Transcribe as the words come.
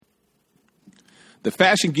The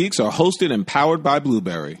Fashion Geeks are hosted and powered by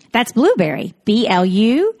Blueberry. That's Blueberry,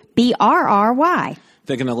 BLUBRRY.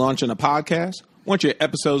 Thinking of launching a podcast? Want your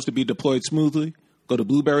episodes to be deployed smoothly? Go to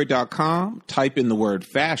Blueberry.com, type in the word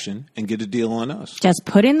fashion, and get a deal on us. Just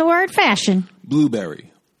put in the word fashion.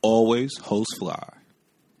 Blueberry, always host fly.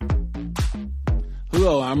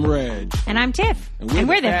 Hello, I'm Reg. And I'm Tiff. And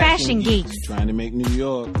we're the Fashion Geeks. Trying to make New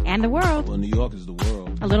York. And the world. Well, New York is the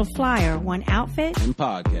world. A little flyer, one outfit. And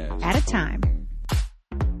podcast. At a time.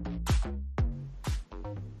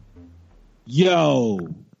 Yo.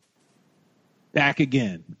 Back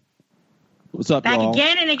again. What's up, Back y'all?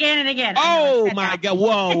 again and again and again. Oh, my God.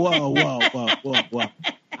 Whoa.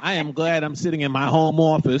 I am glad I'm sitting in my home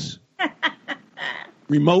office,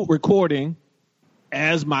 remote recording,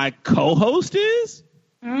 as my co-host is?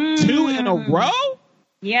 2 in a row?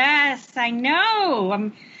 Yes, I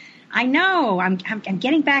know. I'm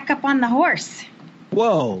getting back up on the horse.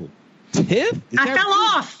 Whow. Tiff? I fell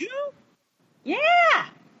off. You? Yeah.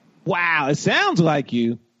 Wow, it sounds like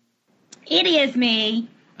you. It is me.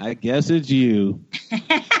 I guess it's you.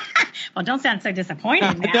 Well, don't sound so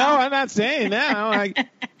disappointed now. No, I'm not saying that. I'm like,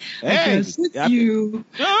 hey, it's you.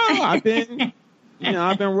 No, I've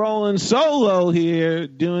been rolling solo here,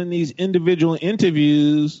 doing these individual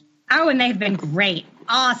interviews. Oh, and they've been great.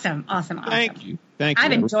 Awesome. Thank you.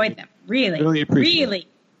 I've enjoyed them. Really appreciate it.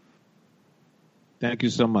 Thank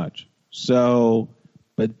you so much. So,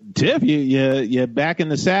 but Tiff, you're back in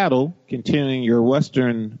the saddle, continuing your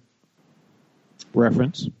Western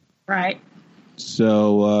reference. Right.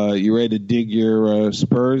 So, you ready to dig your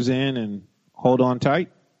spurs in and hold on tight?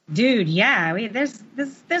 Dude, yeah. There's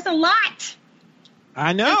a lot.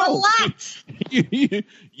 I know. There's a lot.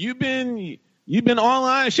 You've been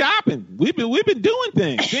online shopping. We've been doing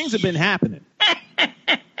things. Things have been happening.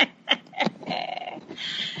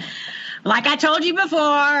 Like I told you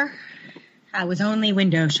before, I was only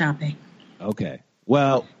window shopping. Okay.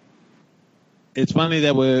 Well, it's funny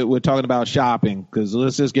that we're talking about shopping because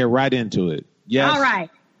let's just get right into it. Yes. All right.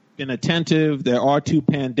 Been attentive. There are 2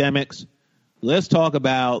 pandemics. Let's talk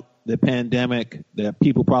about the pandemic that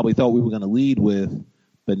people probably thought we were going to lead with,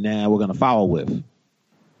 but now we're going to follow with.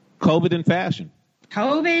 COVID and fashion.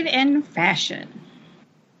 COVID and fashion.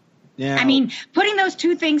 Now, I mean, putting those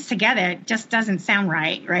 2 things together just doesn't sound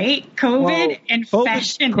right? COVID and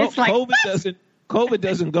fashion. It's like COVID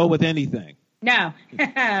doesn't go with anything. No,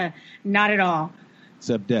 not at all.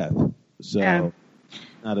 Except death. So,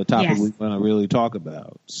 not a topic we want to really talk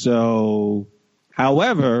about. So,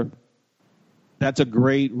 however, that's a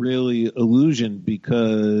great, really, illusion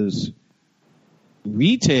because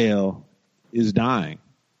retail is dying.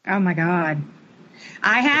 Oh, my God.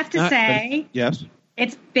 I have to say, yes,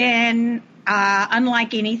 it's been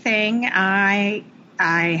unlike anything I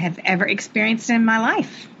have ever experienced in my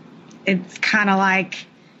life. It's kind of like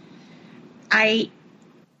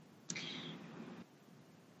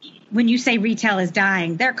when you say retail is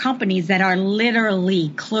dying, there are companies that are literally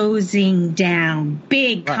closing down,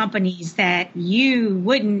 big companies that you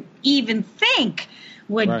wouldn't even think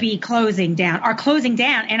would be closing down, are closing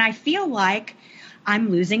down. And I feel like I'm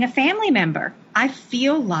losing a family member. I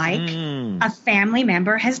feel like a family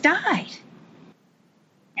member has died.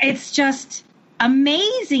 It's just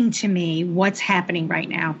amazing to me what's happening right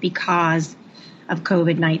now because of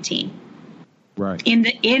COVID-19. Right. In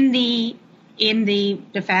the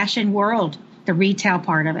fashion world, the retail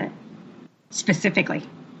part of it specifically.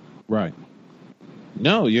 Right.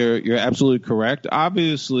 No, you're absolutely correct.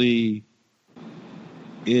 Obviously,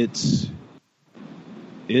 it's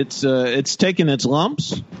taking its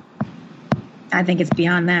lumps. I think it's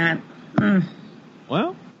beyond that.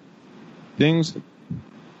 Well, things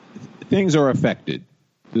are affected.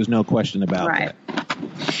 There's no question about that.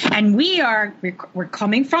 And we're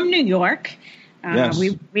coming from New York. Yes.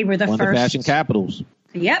 We were the one first of the fashion capitals.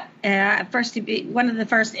 Yep. First to be one of the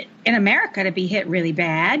first in America to be hit really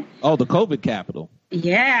bad. Oh, the COVID capital.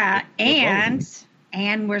 Yeah. And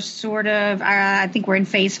we're sort of, I think we're in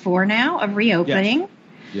phase 4 now of reopening.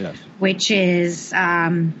 Yes. Which is,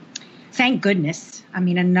 thank goodness. I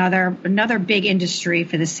mean, another big industry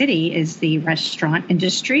for the city is the restaurant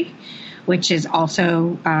industry, which is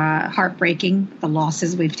also heartbreaking, the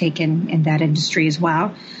losses we've taken in that industry as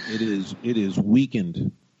well. It is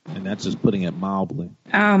weakened, and that's just putting it mildly.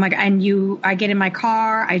 Oh, my God. And I get in my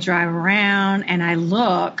car, I drive around, and I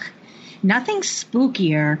look. Nothing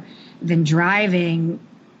spookier than driving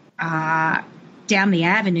down the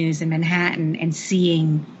avenues in Manhattan and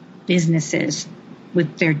seeing businesses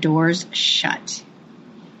with their doors shut.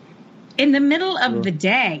 In the middle of the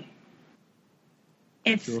day.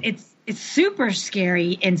 It's it's super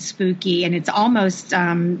scary and spooky, and it's almost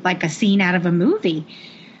like a scene out of a movie.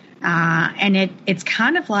 And it's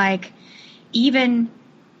kind of like even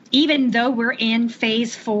though we're in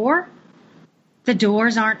phase 4, the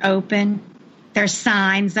doors aren't open. There's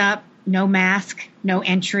signs up, no mask, no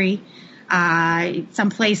entry. Some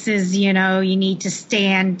places, you need to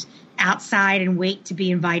stand outside and wait to be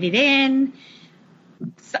invited in.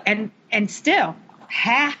 So, and still,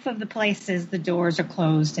 half of the places, the doors are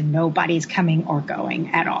closed and nobody's coming or going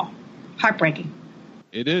at all. Heartbreaking.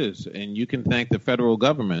 It is. And you can thank the federal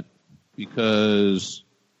government, because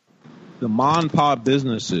the mom and pop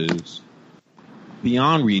businesses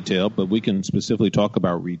beyond retail, but we can specifically talk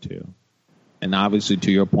about retail. And obviously,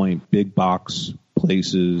 to your point, big box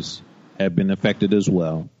places have been affected as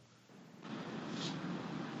well.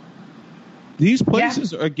 These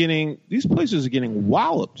places are getting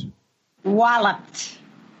walloped. Walloped.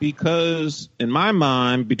 Because in my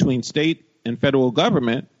mind, between state and federal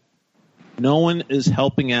government, no one is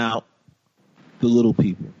helping out the little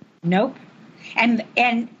people. Nope. And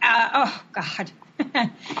oh God.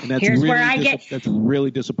 And that's Here's where I get. That's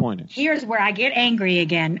really disappointing. Here's where I get angry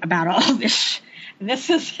again about all this.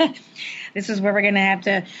 This is where we're gonna have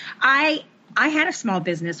to. I had a small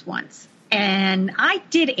business once, and I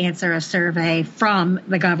did answer a survey from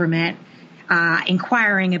the government,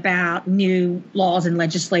 inquiring about new laws and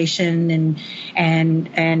legislation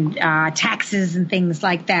and taxes and things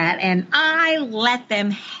like that. And I let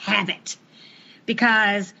them have it,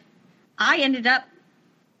 because I ended up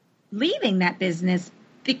leaving that business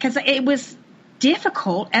because it was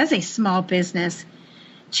difficult as a small business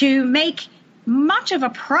to make much of a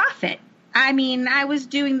profit. I mean, I was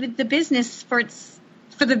doing the business for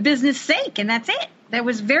the business sake, and that's it. There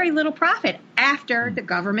was very little profit after the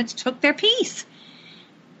governments took their piece.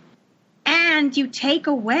 And you take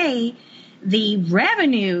away the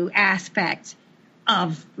revenue aspect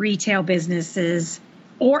of retail businesses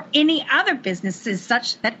or any other businesses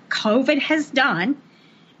such that COVID has done,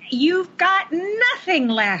 you've got nothing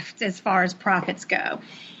left as far as profits go.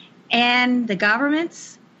 And the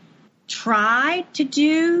governments tried to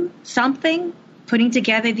do something, putting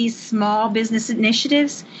together these small business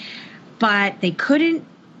initiatives, but they couldn't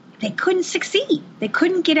succeed. They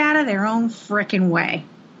couldn't get out of their own frickin' way.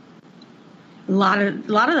 A lot of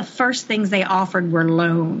the first things they offered were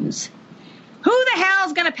loans. Who the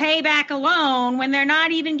hell's going to pay back a loan when they're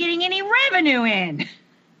not even getting any revenue in?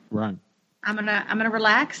 Right. I'm gonna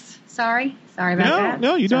relax. Sorry about that.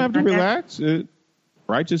 No, you don't have to relax.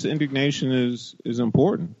 Righteous indignation is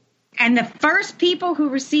important. And the first people who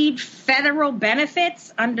received federal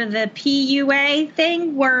benefits under the PUA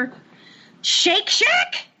thing were Shake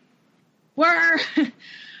Shack. You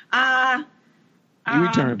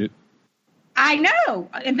returned it. I know.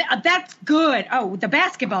 That's good. Oh, the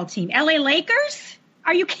basketball team, LA Lakers.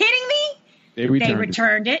 Are you kidding me? They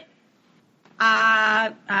returned it.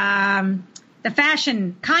 The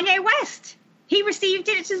fashion, Kanye West, he received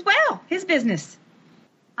it as well, his business.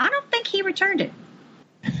 I don't think he returned it.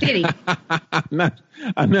 Did he? I'm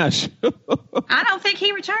not sure. I don't think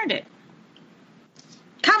he returned it.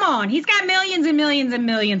 Come on. He's got millions and millions and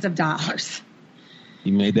millions of dollars.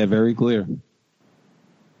 He made that very clear.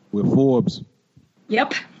 With Forbes.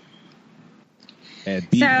 Yep. Had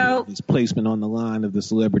his placement on the line of the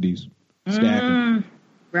celebrities. Stacking.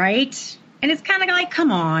 Right. And it's kind of like,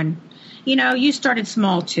 come on. You started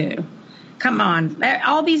small too. Come on.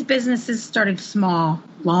 All these businesses started small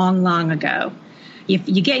long, long ago. If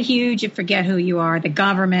you get huge, you forget who you are. The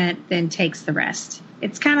government then takes the rest.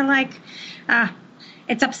 It's kind of like,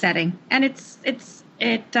 it's upsetting. And it's for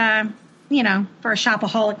a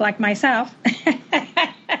shopaholic like myself,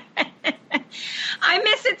 I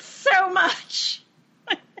miss it so much.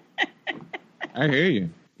 I hear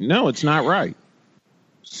you. No, it's not right.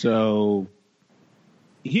 So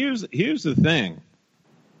here's the thing.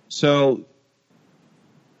 So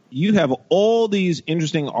you have all these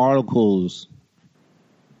interesting articles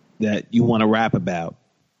that you want to rap about.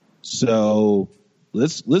 So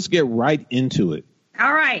let's get right into it.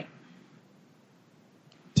 All right.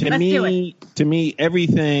 To me,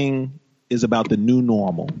 everything is about the new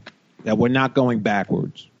normal, that we're not going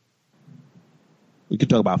backwards. We could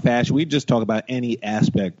talk about fashion. We just talk about any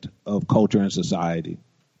aspect of culture and society.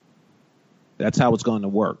 That's how it's going to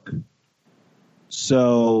work.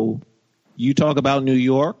 So you talk about New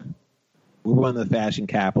York. We're one of the fashion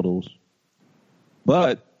capitals.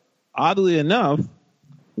 But oddly enough,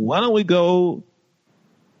 why don't we go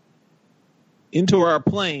into our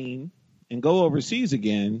plane and go overseas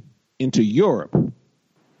again into Europe?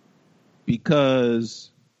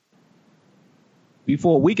 Because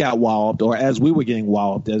before we got walloped, or as we were getting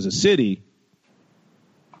walloped as a city,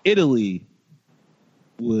 Italy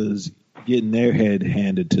was getting their head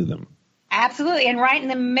handed to them. Absolutely. And right in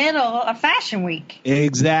the middle of Fashion Week.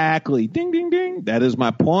 Exactly. Ding, ding, ding. That is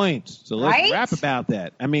my point. So let's rap about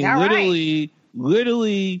that. I mean,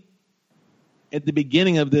 literally at the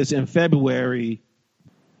beginning of this in February,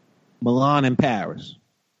 Milan and Paris.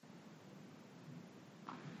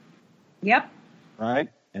 Yep. Right?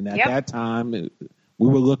 And at that time, we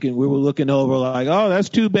were looking over like, oh, that's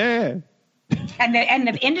too bad. And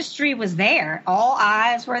the industry was there. All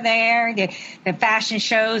eyes were there. The fashion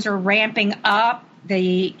shows were ramping up.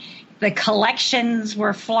 The collections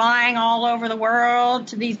were flying all over the world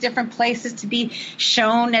to these different places to be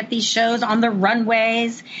shown at these shows on the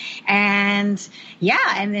runways. And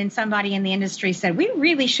and then somebody in the industry said, we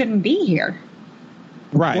really shouldn't be here.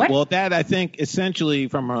 Right. What? Well, that I think essentially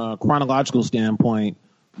from a chronological standpoint,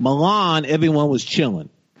 Milan, everyone was chilling.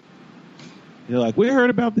 They're like, we heard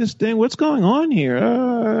about this thing. What's going on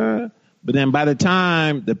here? But then by the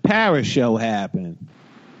time the Paris show happened,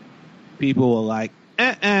 people were like,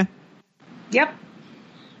 Yep.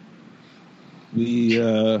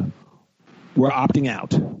 We're opting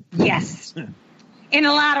out. Yes. In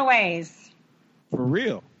a lot of ways. For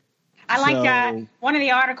real. I like one of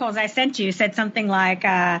the articles I sent you said something like,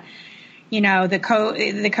 the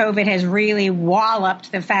COVID has really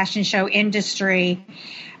walloped the fashion show industry,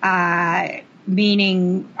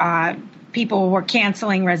 meaning people were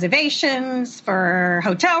canceling reservations for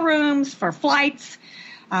hotel rooms, for flights.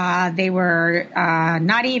 They were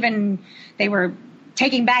they were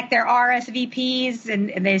taking back their RSVPs,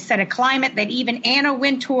 and they set a climate that even Anna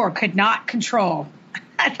Wintour could not control.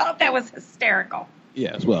 I thought that was hysterical.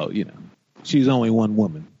 Yes, well, she's only one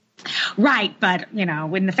woman. Right, but,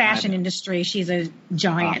 in the fashion industry, she's a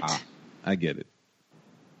giant. I get it.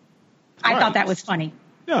 I thought that was funny.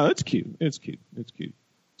 No, it's cute. It's cute.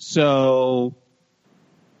 So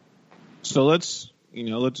let's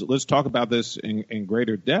talk about this in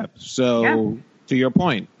greater depth. So to your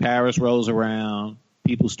point, Paris rolls around,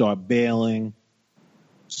 people start bailing.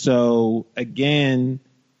 So again,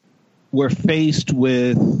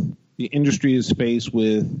 the industry is faced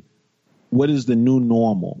with what is the new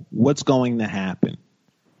normal? What's going to happen?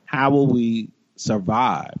 How will we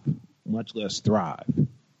survive, much less thrive?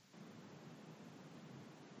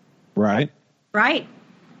 Right? Right.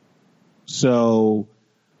 So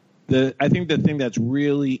I think the thing that's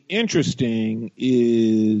really interesting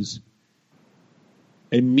is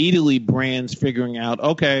immediately brands figuring out,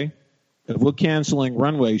 okay, if we're canceling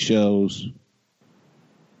runway shows,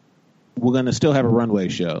 we're going to still have a runway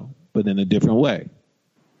show, but in a different way.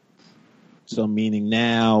 So meaning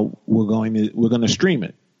now we're going to stream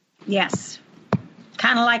it. Yes.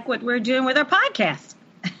 Kind of like what we're doing with our podcast.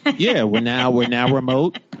 Yeah, we're now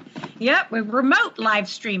remote. Yep, we're remote live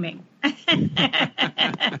streaming.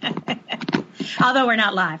 Although we're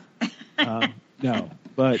not live. No,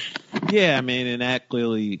 but yeah, I mean, and that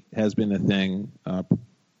clearly has been a thing.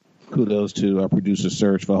 Kudos to our producer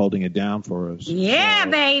Serge for holding it down for us. Yeah,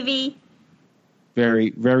 baby. Very,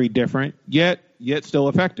 very different, yet still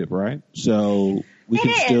effective, right? So we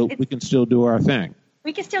can still do our thing.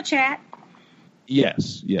 We can still chat.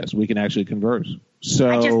 Yes, we can actually converse.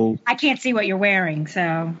 So I can't see what you're wearing,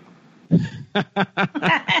 so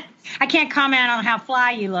I can't comment on how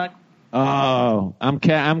fly you look. Oh, I'm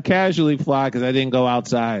casually fly because I didn't go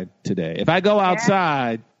outside today. If I go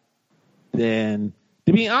outside, then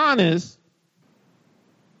to be honest,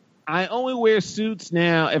 I only wear suits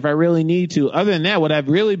now if I really need to. Other than that, what I've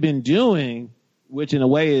really been doing, which in a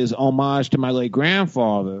way is homage to my late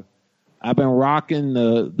grandfather, I've been rocking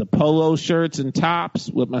the polo shirts and tops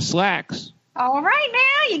with my slacks. All right,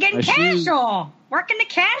 now you're getting casual. Working the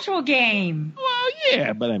casual game. Well,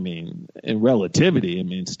 yeah, but I mean, in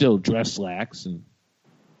relativity, still dress slacks and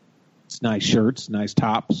it's nice shirts, nice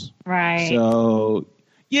tops. Right. So,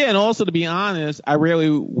 yeah, and also to be honest, I rarely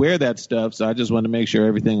wear that stuff, so I just wanted to make sure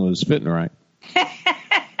everything was fitting right.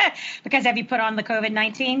 Because have you put on the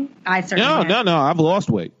COVID-19? I certainly have. No, I've lost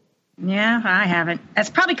weight. Yeah, I haven't. That's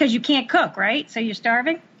probably because you can't cook, right? So you're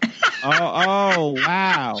starving? Oh,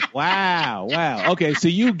 wow. Okay, so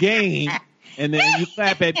you gain, and then you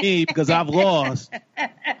clap at me because I've lost.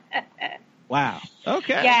 Wow.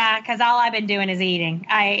 Okay. Yeah, because all I've been doing is eating.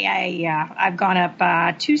 I've gone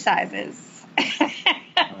up 2 sizes.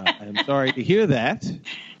 I'm sorry to hear that.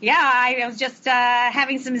 Yeah, I was just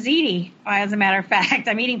having some ziti, as a matter of fact.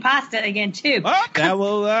 I'm eating pasta again, too. Oh,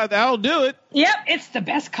 that'll do it. Yep, it's the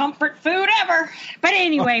best comfort food ever. But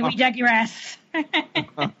anyway, we digress.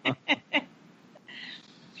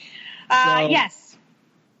 Yes.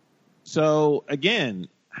 So again,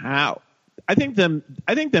 I think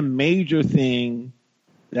the major thing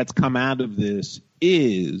that's come out of this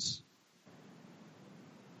is,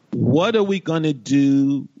 what are we going to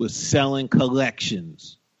do with selling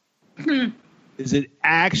collections? Is it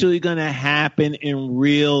actually going to happen in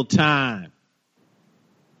real time?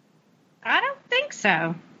 I don't think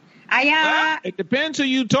so. It depends who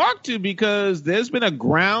you talk to, because there's been a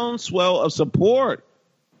groundswell of support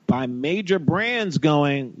by major brands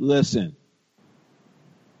going, listen,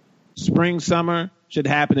 spring, summer should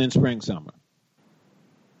happen in spring, summer.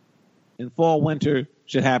 And fall, winter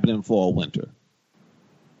should happen in fall, winter.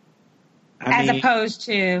 As opposed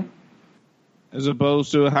to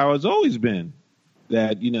how it's always been.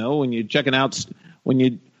 That, when you're checking out, when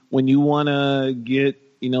you want to get,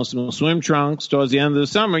 some swim trunks towards the end of the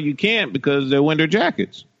summer, you can't because they're winter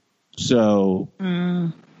jackets. So,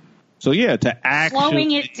 yeah, to actually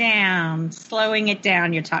slowing it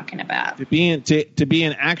down, you're talking about to be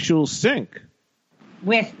in actual sync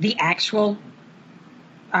with the actual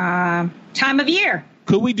time of year.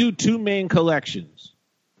 Could we do 2 main collections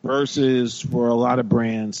versus, for a lot of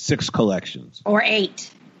brands, 6 collections or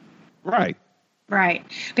 8? Right.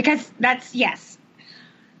 Because that's, yes.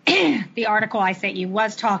 The article I sent you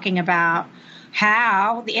was talking about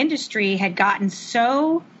how the industry had gotten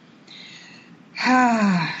so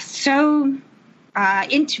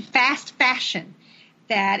into fast fashion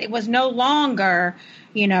that it was no longer,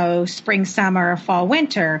 spring, summer, fall,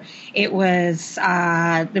 winter. It was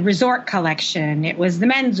the resort collection. It was the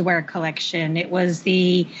menswear collection. It was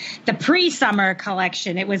the pre-summer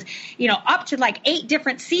collection. It was, up to like 8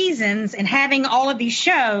 different seasons, and having all of these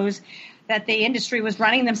shows that the industry was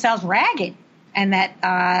running themselves ragged. And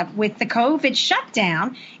that with the COVID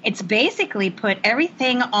shutdown, it's basically put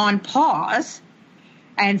everything on pause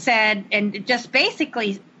and just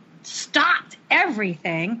basically stopped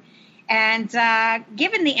everything and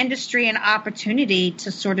given the industry an opportunity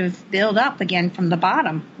to sort of build up again from the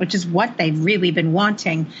bottom, which is what they've really been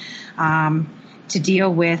wanting to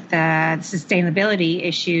deal with sustainability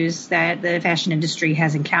issues that the fashion industry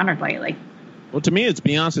has encountered lately. Well, to me, it's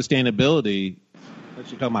beyond sustainability. Let's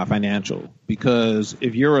talk about financial, because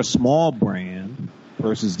if you're a small brand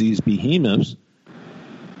versus these behemoths,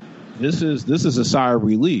 this is a sigh of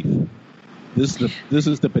relief. This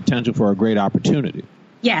is the potential for a great opportunity.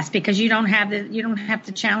 Yes, because you don't have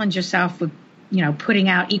to challenge yourself with putting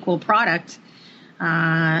out equal product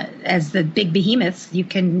as the big behemoths. You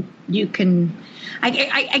can.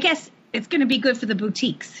 I guess it's going to be good for the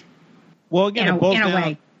boutiques. Well, again, in a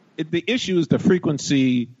way. The issue is the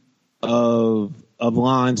frequency of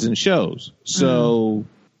lines and shows. So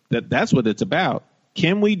that's what it's about.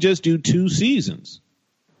 Can we just do 2 seasons?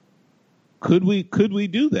 Could we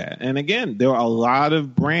do that? And again, there are a lot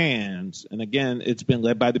of brands, and again, it's been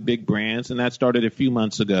led by the big brands, and that started a few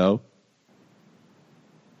months ago.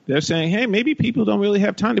 They're saying, hey, maybe people don't really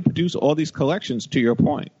have time to produce all these collections, to your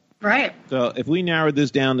point. Right. So if we narrow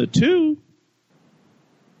this down to 2,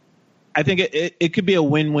 I think it could be a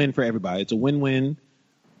win-win for everybody. It's a win-win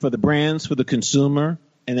for the brands, for the consumer,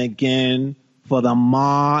 and again, for the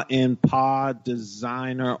ma and pa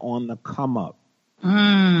designer on the come up.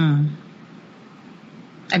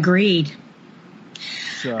 Agreed.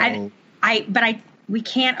 So, we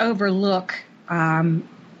can't overlook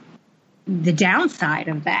the downside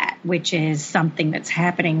of that, which is something that's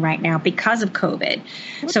happening right now because of COVID.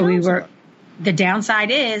 The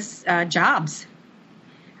downside is jobs.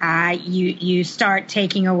 You start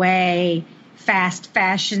taking away fast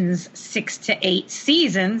fashion's 6 to 8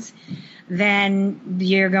 seasons, then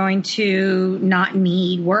you're going to not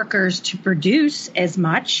need workers to produce as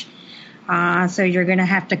much. So you're going to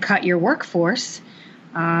have to cut your workforce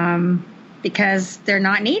because they're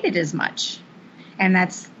not needed as much. And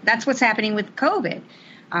that's what's happening with COVID.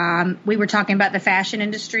 We were talking about the fashion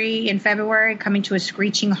industry in February coming to a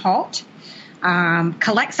screeching halt. Some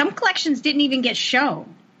collections didn't even get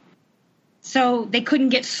shown. So they couldn't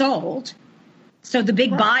get sold. So the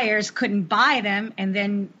big buyers couldn't buy them and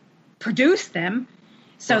then produce them.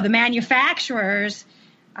 So the manufacturers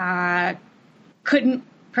couldn't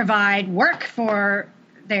provide work for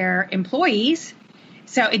their employees.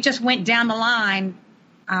 So it just went down the line.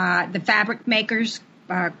 The fabric makers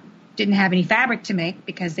didn't have any fabric to make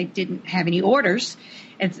because they didn't have any orders.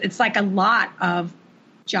 It's like a lot of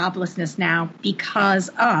joblessness now because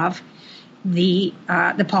of the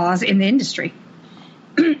pause in the industry.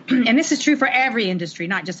 And this is true for every industry,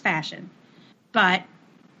 not just fashion. But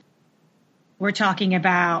we're talking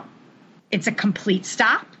about it's a complete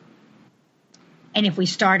stop. And if we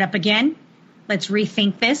start up again, let's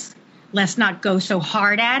rethink this. Let's not go so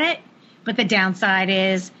hard at it. But the downside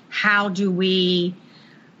is, how do we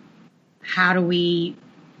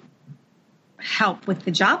help with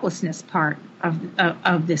the joblessness part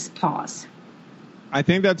of this pause? I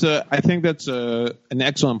think that's an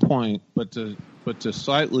excellent point, but to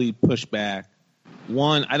slightly push back,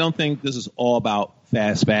 one, I don't think this is all about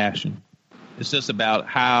fast fashion. It's just about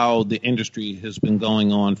how the industry has been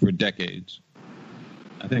going on for decades.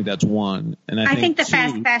 I think that's one. And I think the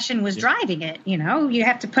fast fashion was driving it. You know, you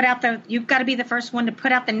have to you've got to be the first one to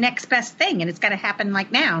put out the next best thing, and it's got to happen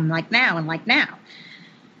like now and like now and like now.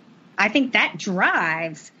 I think that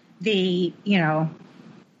drives the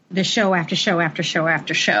show after show after show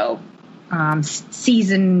after show,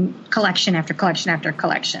 season collection after collection after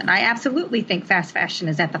collection. I absolutely think fast fashion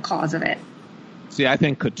is at the cause of it. See, I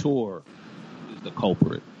think couture is the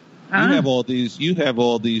culprit. You have all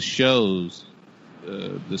these shows,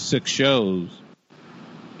 the 6 shows,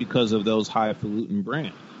 because of those highfalutin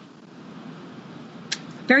brands.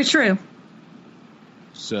 Very true.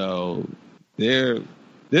 So they're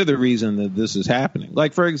the reason that this is happening.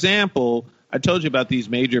 Like, for example, I told you about these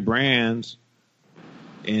major brands,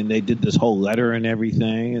 and they did this whole letter and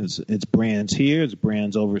everything. It's brands here, it's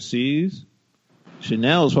brands overseas.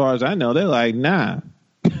 Chanel, as far as I know, they're like, nah,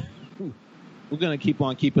 we're going to keep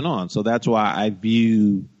on keeping on. So that's why I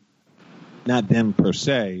view not them per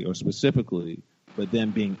se or specifically, but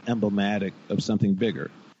them being emblematic of something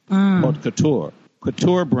bigger called couture.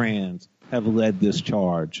 Couture brands have led this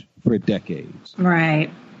charge for decades.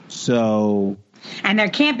 Right. So... And there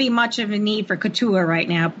can't be much of a need for couture right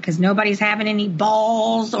now because nobody's having any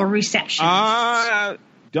balls or receptions.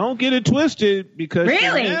 Don't get it twisted, because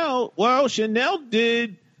really? Chanel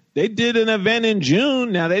did. They did an event in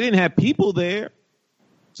June. Now, they didn't have people there,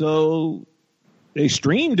 so they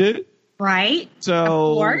streamed it. Right. So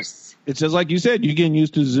of course. It's just like you said, you're getting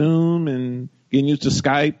used to Zoom and getting used to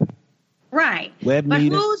Skype. Right. Web but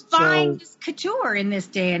meetings. Who's buying this couture in this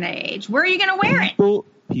day and age? Where are you going to wear it?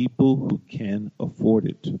 People who can afford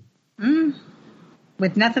it.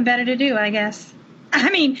 With nothing better to do, I guess. I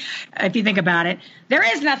mean, if you think about it, there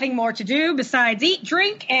is nothing more to do besides eat,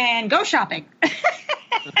 drink, and go shopping.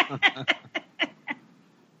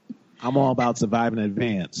 I'm all about surviving in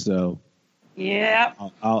advance, so yeah,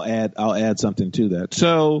 I'll add something to that.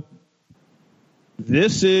 So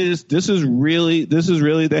this is really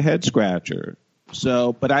the head scratcher.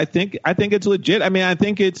 So, but I think it's legit. I mean, I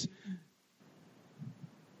think it's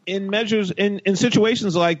in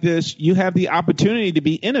situations like this, you have the opportunity to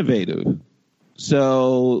be innovative.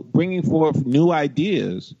 So bringing forth new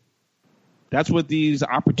ideas, that's what these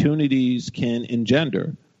opportunities can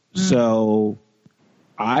engender. So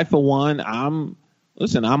I, for one, I'm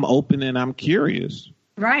open and I'm curious.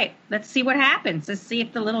 Right. Let's see what happens. Let's see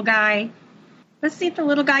if the little guy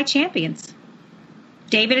champions.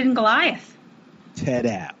 David and Goliath. Ted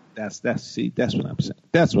out. That's what I'm saying.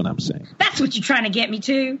 That's what I'm saying. That's what you're trying to get me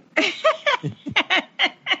to. It's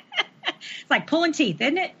like pulling teeth,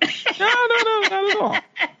 isn't it? No, not at all.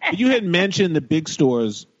 But you had mentioned the big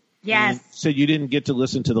stores. Yes. So you didn't get to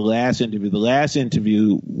listen to the last interview. The last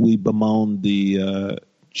interview, we bemoaned the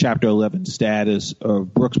Chapter 11 status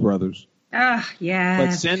of Brooks Brothers. Yeah.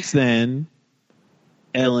 But since then,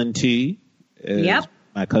 L&T, as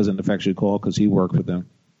my cousin affectionately called because he worked for them,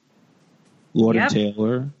 Lord and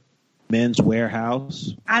Taylor, Men's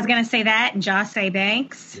Warehouse. I was going to say that, and Joss A.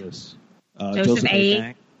 Banks. Yes.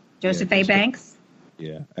 Joseph A. Banks.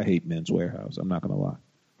 Yeah, I hate Men's Warehouse. I'm not going to lie.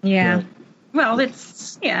 Yeah. Well,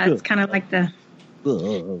 it's kind of like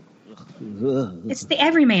it's the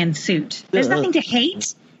everyman suit. There's nothing to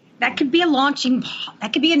hate. That could be a launching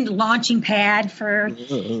pad for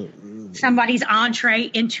somebody's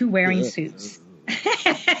entree into wearing suits.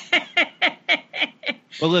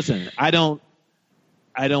 Well, listen, I don't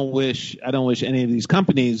wish any of these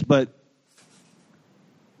companies, but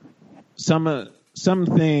some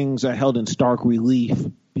things are held in stark relief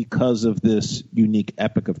because of this unique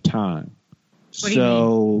epoch of time. What do you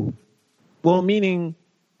mean? Well, meaning,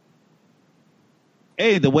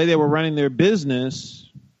 the way they were running their business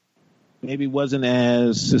maybe wasn't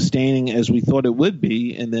as sustaining as we thought it would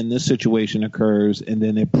be, and then this situation occurs, and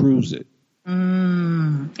then it proves it.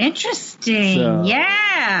 Interesting.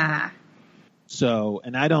 Yeah. So,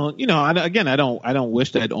 and I don't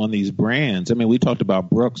wish that on these brands. I mean, we talked about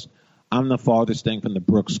Brooks. I'm the farthest thing from the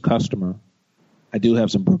Brooks customer. I do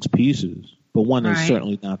have some Brooks pieces, but one is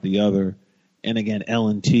certainly not the other. And again,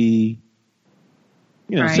 L&T,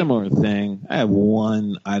 similar thing. I have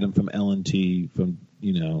one item from L&T from,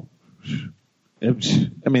 I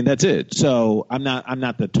mean, that's it. So I'm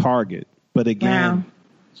not the target, but again,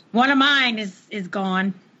 one of mine is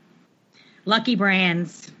gone. Lucky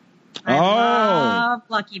Brands. I love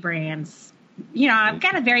Lucky Brands. You know, I've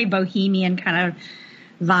got a very bohemian kind of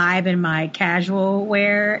vibe in my casual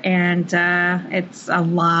wear, and it's a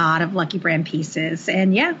lot of Lucky Brand pieces.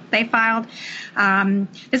 And yeah, they filed.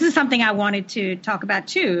 This is something I wanted to talk about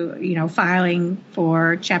too, you know, filing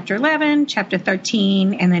for Chapter 11, Chapter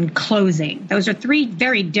 13, and then closing. Those are three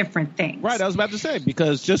very different things. Right, I was about to say,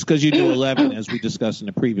 because just because you do 11, as we discussed in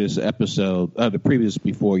the previous episode,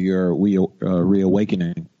 before your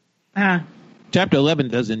reawakening, Chapter 11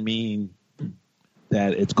 doesn't mean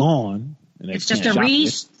that it's gone. It's just a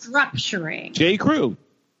restructuring. J. Crew.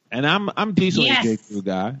 And I'm decently a J. Crew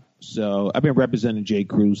guy. So I've been representing J.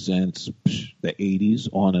 Crew since the 80s,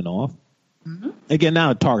 on and off. Mm-hmm. Again,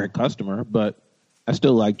 not a target customer, but I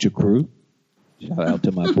still like J. Crew. Shout out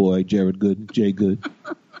to my boy, Jared Good, Jay Good.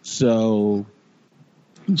 So.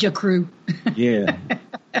 J. Crew. Yeah.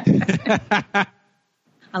 I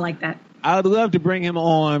like that. I would love to bring him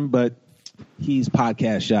on, but he's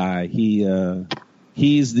podcast shy.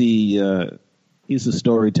 He's the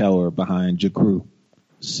storyteller behind J. Crew.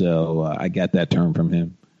 So I got that term from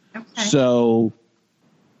him. Okay. So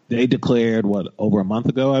they declared over a month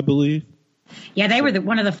ago, I believe. Yeah, they were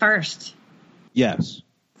one of the first. Yes.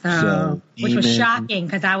 So which was shocking,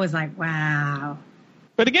 because I was like, wow.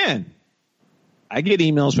 But again, I get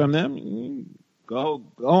emails from them. Go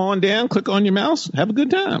on down, click on your mouse, have a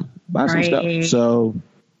good time, buy some stuff. So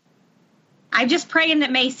I'm just praying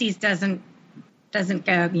that Macy's doesn't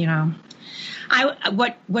go, you know.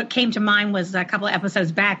 What came to mind was a couple of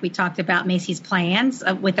episodes back, we talked about Macy's plans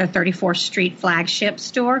with their 34th Street flagship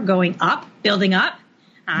store building up. I doubt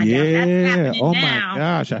that's happening now. My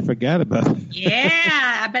gosh, I forgot about it.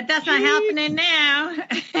 Yeah, but that's not happening now.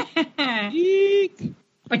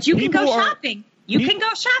 But you can go shopping. You can go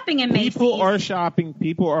shopping in Macy's. People are shopping.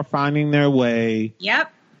 People are finding their way.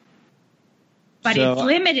 Yep. But it's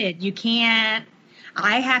limited. You can't.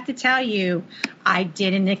 I have to tell you, I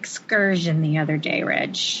did an excursion the other day,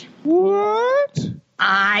 Reg. What?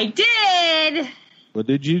 I did. What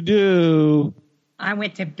did you do? I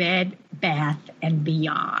went to Bed Bath and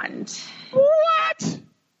Beyond. What?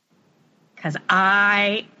 Because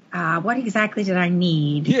what exactly did I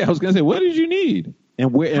need? Yeah, I was going to say, what did you need?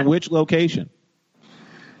 And where? In which location?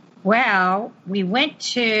 Well, we went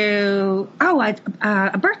to,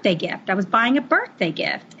 a birthday gift. I was buying a birthday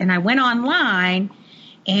gift, and I went online,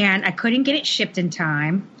 and I couldn't get it shipped in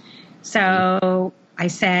time. So I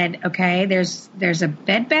said, okay, there's a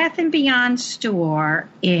Bed Bath & Beyond store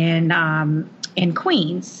in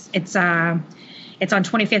Queens. It's on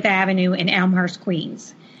 25th Avenue in Elmhurst,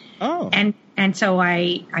 Queens. Oh. And so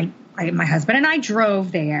my husband and I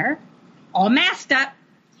drove there, all masked up.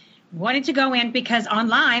 Wanted to go in because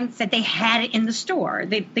online said they had it in the store,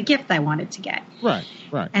 the gift I wanted to get. Right.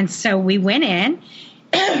 And so we went in,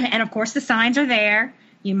 and of course the signs are there.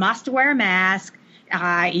 You must wear a mask.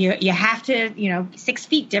 You have to, 6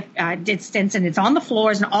 feet distance, and it's on the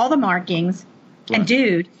floors and all the markings. Right. And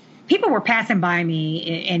dude, people were passing by me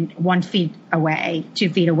in 1 feet away,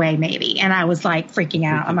 2 feet away maybe, and I was like freaking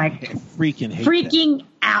out. I'm like freaking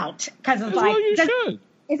out because it's like. You should.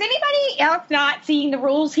 Is anybody else not seeing the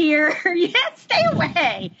rules here? Yes, stay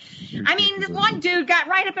away. I mean, this one dude got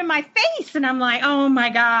right up in my face, and I'm like, oh, my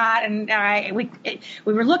God. And we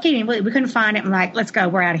were looking, and we couldn't find it. I'm like, let's go.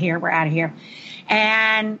 We're out of here.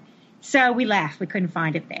 And so we left. We couldn't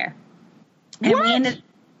find it there. And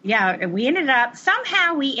we ended up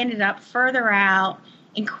further out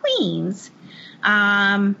in Queens.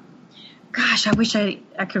 Gosh, I wish I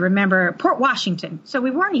could remember. Port Washington. So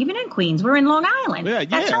we weren't even in Queens. We were in Long Island. Yeah.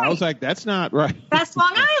 Right. I was like, that's not right. That's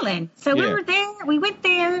Long Island. So we were there. We went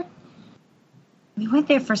there.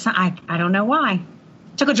 For some, I don't know why.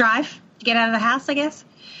 Took a drive to get out of the house, I guess.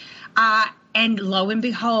 And lo and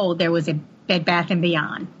behold, there was a Bed Bath &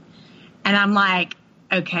 Beyond. And I'm like,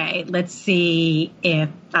 okay, let's see if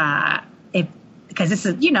because this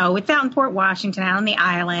is, it's out in Port Washington, out on the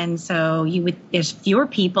island. So there's fewer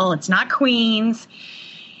people. It's not Queens.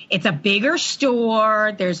 It's a bigger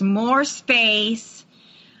store. There's more space.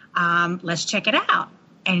 Let's check it out.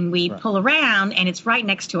 And we pull around, and it's right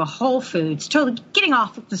next to a Whole Foods. Totally getting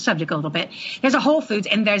off the subject a little bit. There's a Whole Foods,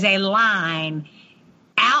 and there's a line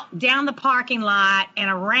out down the parking lot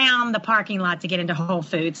and around the parking lot to get into Whole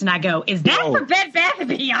Foods. And I go, is that for Bed Bath &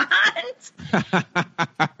 Beyond?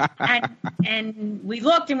 and we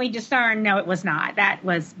looked, and we discerned, no, it was not. That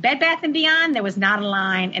was Bed Bath & Beyond. There was not a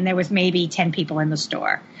line, and there was maybe 10 people in the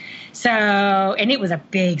store. So, and it was a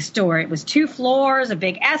big store. It was 2 floors, a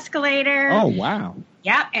big escalator. Oh, wow.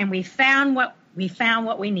 Yep. And we found what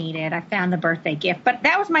we needed. I found the birthday gift. But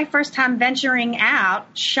that was my first time venturing out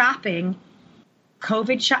shopping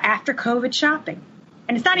after COVID shopping.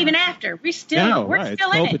 And it's not even after. We're still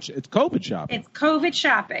in it. It's COVID shopping. It's COVID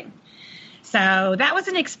shopping. So that was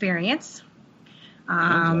an experience.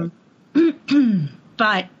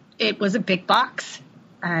 But it was a big box,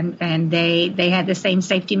 and they had the same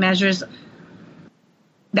safety measures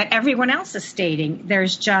that everyone else is stating.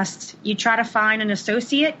 There's just, you try to find an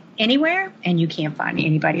associate anywhere, and you can't find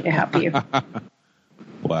anybody to help you.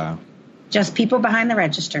 Wow. Just people behind the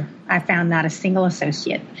register. I found not a single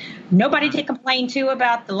associate. Nobody to complain to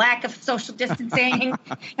about the lack of social distancing.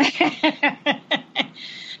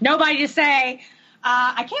 Nobody to say,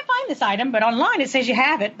 I can't find this item, but online it says you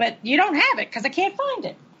have it, but you don't have it because I can't find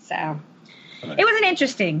it. So it wasn't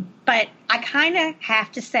interesting, but I kind of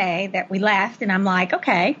have to say that we left, and I'm like,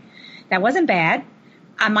 okay, that wasn't bad.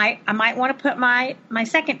 I might want to put my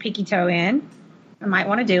second pinky toe in. I might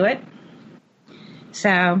want to do it.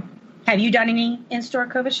 So, have you done any in-store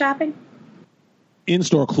COVID shopping?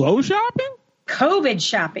 In-store clothes shopping? COVID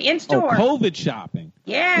shopping. In-store. Oh, COVID shopping.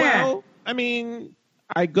 Yeah. Well, I mean,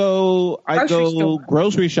 I go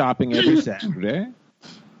grocery shopping every Saturday.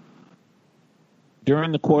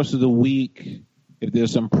 During the course of the week, if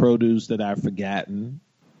there's some produce that I've forgotten,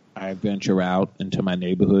 I venture out into my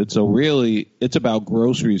neighborhood. So really, it's about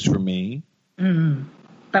groceries for me. Mm-hmm.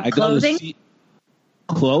 But clothing?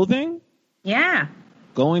 Clothing? Yeah.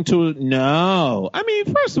 No. I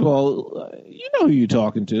mean, first of all, you know who you're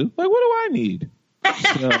talking to. Like, what do I need?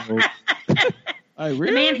 So, really?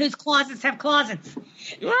 The man whose closets have closets.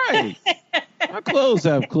 Right. My clothes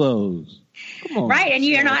have clothes. Come on. Right, and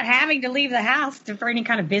you're not having to leave the house for any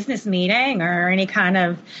kind of business meeting or any kind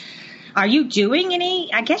of. Are you doing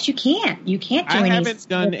any? I guess you can't. You can't do any. I haven't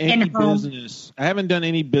done any business. I haven't done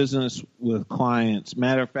any business with clients.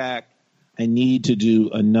 Matter of fact, I need to do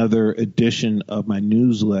another edition of my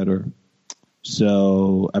newsletter.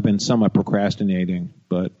 So I've been somewhat procrastinating,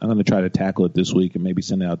 but I'm going to try to tackle it this week and maybe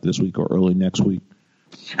send it out this week or early next week.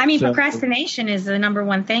 I mean, procrastination is the number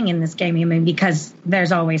one thing in this game. I mean, because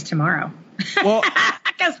there's always tomorrow. Well,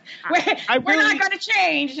 because we're not going to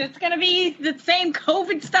change. It's going to be the same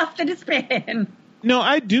COVID stuff that it's been. No,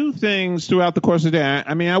 I do things throughout the course of the day.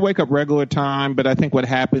 I mean, I wake up regular time, but I think what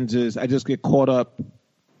happens is I just get caught up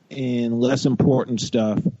in less important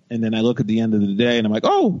stuff, and then I look at the end of the day and I'm like,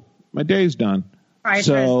 oh, my day's done.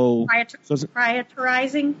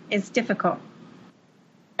 Prioritizing is difficult.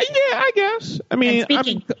 Yeah, I guess. I mean, and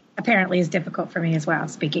speaking apparently is difficult for me as well.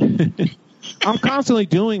 Speaking, I'm constantly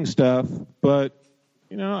doing stuff, but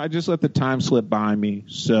I just let the time slip by me.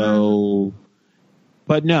 So,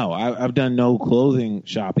 but no, I've done no clothing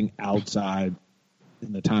shopping outside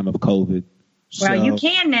in the time of COVID. Well, you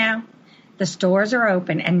can now. The stores are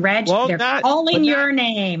open, and Reg, they're calling your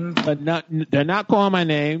name. But they're not calling my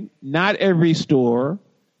name. Not every store.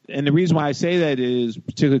 And the reason why I say that is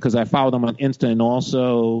particularly because I follow them on Insta, and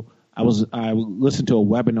also I listened to a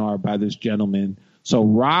webinar by this gentleman. So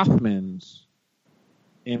Rothman's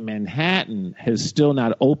in Manhattan has still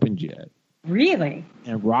not opened yet. Really?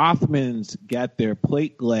 And Rothman's got their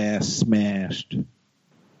plate glass smashed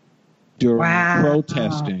during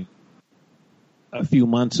protesting a few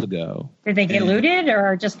months ago. Did they get looted,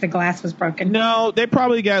 or just the glass was broken? No, they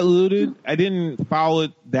probably got looted. I didn't follow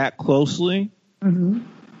it that closely. Mm-hmm.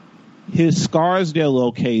 His Scarsdale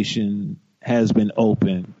location has been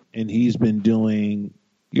open, and he's been doing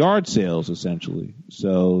yard sales, essentially.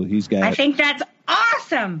 So he's got... I think that's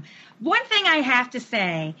awesome. One thing I have to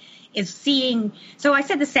say is seeing... So I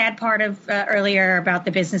said the sad part of earlier about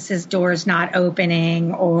the businesses' doors not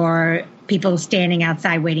opening or people standing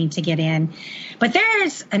outside waiting to get in. But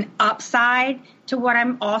there's an upside to what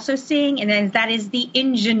I'm also seeing, and then that is the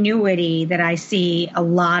ingenuity that I see a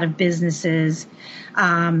lot of businesses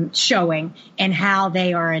showing and how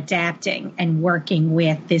they are adapting and working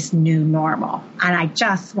with this new normal. And I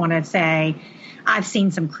just want to say I've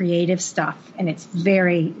seen some creative stuff, and it's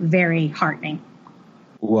very, very heartening.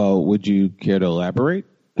 Well, would you care to elaborate?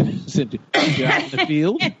 Since you're out in the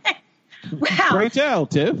field? Well, great tell,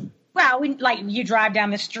 Tiff. Well, you drive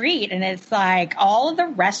down the street, and it's like all of the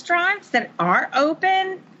restaurants that are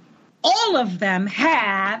open, all of them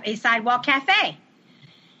have a sidewalk cafe.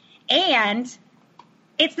 And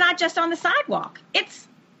it's not just on the sidewalk. It's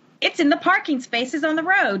in the parking spaces on the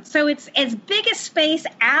road. So it's as big a space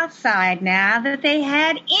outside now that they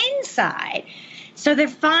had inside. So they're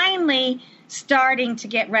finally starting to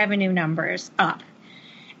get revenue numbers up.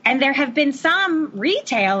 And there have been some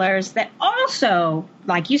retailers that also,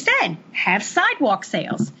 like you said, have sidewalk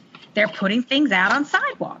sales. They're putting things out on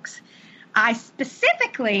sidewalks. I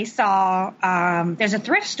specifically saw there's a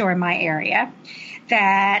thrift store in my area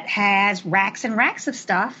that has racks and racks of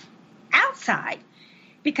stuff outside.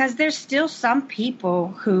 because there's still some people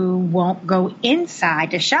who won't go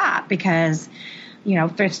inside to shop because,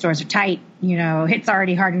 thrift stores are tight. It's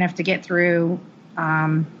already hard enough to get through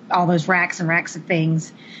all those racks and racks of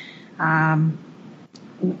things, right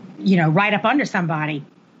up under somebody.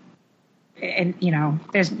 And,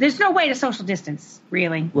 there's no way to social distance,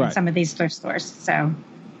 really, in some of these thrift stores. So,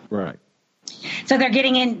 right. So they're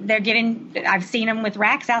getting, I've seen them with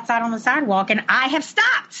racks outside on the sidewalk, and I have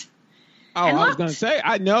stopped. Oh, I was going to say,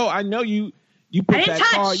 I know you put that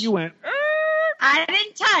car, you went, I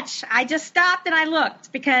didn't touch. I just stopped and I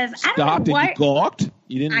looked because I don't know what. You gawked?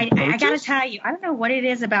 You didn't I got to tell you, I don't know what it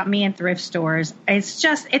is about me and thrift stores. It's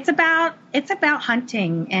about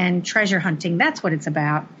hunting and treasure hunting. That's what it's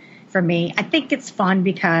about for me. I think it's fun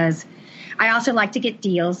because I also like to get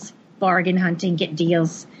deals, bargain hunting, get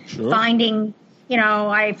deals. Sure. Finding,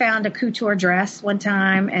 I found a couture dress one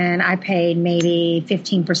time and I paid maybe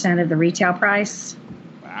 15% of the retail price.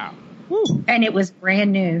 Wow. Woo. And it was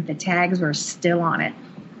brand new. The tags were still on it.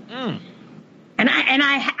 And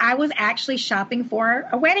I was actually shopping for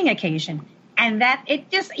a wedding occasion. And that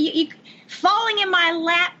it just falling in my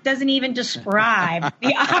lap doesn't even describe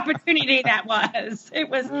the opportunity that was. It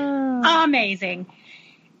was amazing.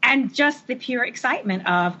 And just the pure excitement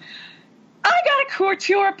of, I got a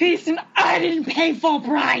couture piece and I didn't pay full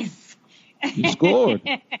price. You scored.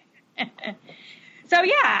 So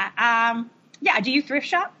do you thrift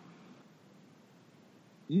shop?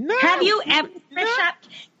 No. Have you ever thrift shopped?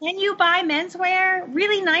 Can you buy menswear?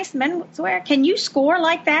 Really nice menswear? Can you score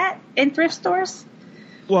like that in thrift stores?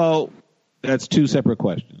 Well, that's two separate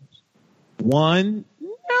questions. One,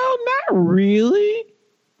 no, not really.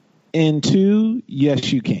 And two,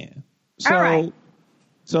 yes, you can. So, all right.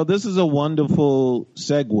 So this is a wonderful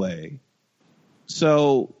segue.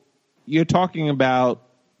 So you're talking about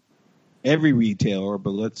every retailer,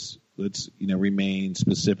 but let's remain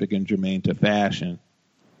specific and germane to fashion.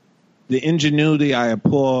 The ingenuity I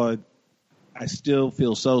applaud. I still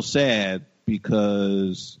feel so sad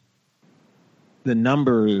because the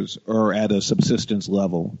numbers are at a subsistence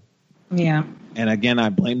level. Yeah. And again, I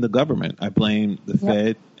blame the government. I blame the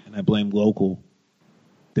Fed and I blame local.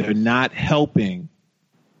 They're not helping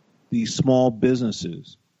these small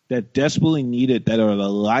businesses that desperately need it, that are the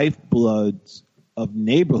lifebloods of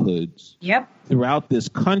neighborhoods throughout this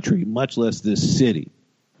country, much less this city.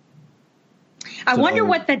 I wonder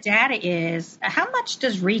what the data is. How much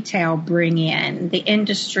does retail bring in, the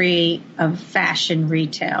industry of fashion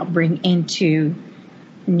retail bring into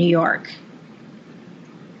New York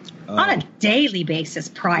on a daily basis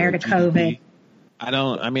prior to COVID? I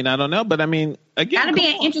don't know, but again, that'd be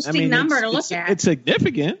an interesting number to look at. It's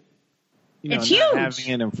significant. It's huge. Not having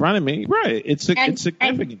it in front of me, right? It's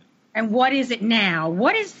significant. And what is it now?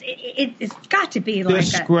 What is it? It's got to be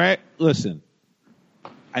like Listen,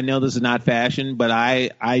 I know this is not fashion, but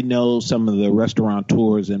I know some of the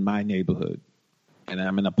restaurateurs in my neighborhood, and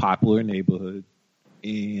I'm in a popular neighborhood.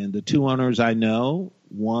 And the two owners I know,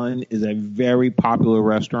 one is a very popular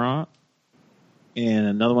restaurant, and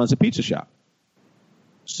another one's a pizza shop.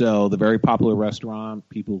 So the very popular restaurant,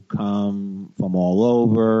 people come from all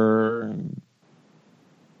over, and,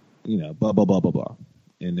 blah, blah, blah, blah, blah.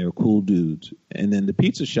 And they're cool dudes. And then the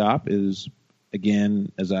pizza shop is,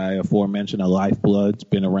 again, as I aforementioned, a lifeblood. It's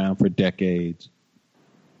been around for decades.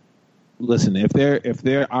 Listen, if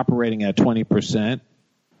they're operating at 20%,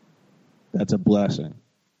 that's a blessing.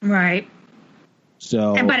 Right.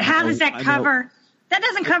 So, but how does that cover? That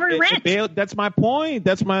doesn't cover rent. That's my point.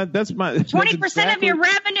 That's my 20% of your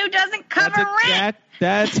revenue doesn't cover rent.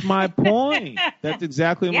 That's my point. That's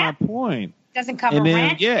exactly my point. It doesn't cover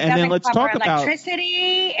rent. Yeah, and then let's talk about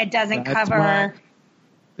electricity. It doesn't cover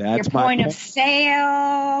your point of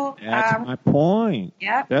sale. That's my point.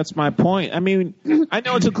 Yeah. That's my point. I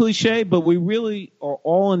know it's a cliche, but we really are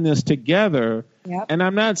all in this together. Yep. And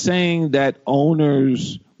I'm not saying that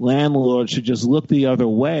owners, landlords should just look the other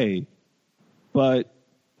way. But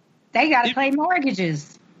they got to pay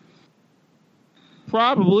mortgages.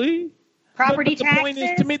 Probably. Property but taxes. The point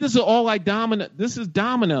is, to me, this is all like domino. This is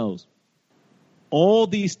dominoes. All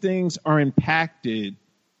these things are affect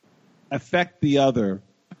the other.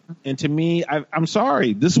 And to me, I'm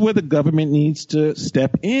sorry. This is where the government needs to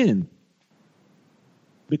step in.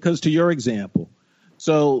 Because to your example,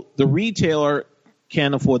 so the retailer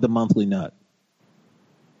can't afford the monthly nut.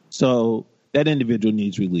 So that individual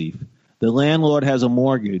needs relief. The landlord has a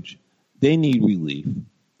mortgage. They need relief.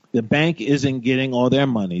 The bank isn't getting all their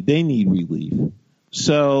money. They need relief.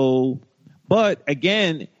 So, but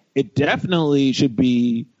again, it definitely should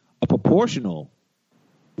be a proportional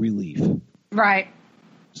relief. Right.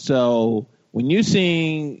 So when you're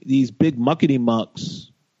seeing these big muckety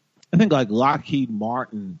mucks I think like Lockheed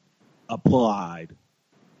Martin applied,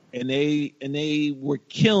 and they were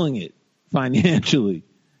killing it financially,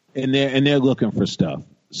 and they're looking for stuff.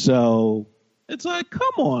 So it's like,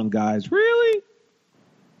 come on, guys, really?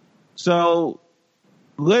 So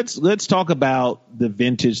let's talk about the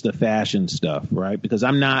vintage, the fashion stuff, right? Because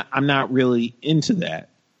I'm not really into that.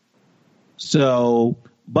 So,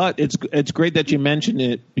 but it's great that you mentioned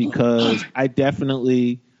it, because I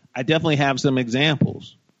definitely have some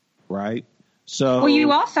examples, right? So, well,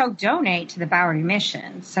 you also donate to the Bowery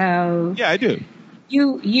Mission, so yeah, I do.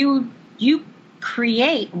 You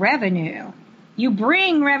create revenue. You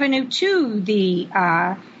bring revenue to the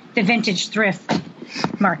vintage thrift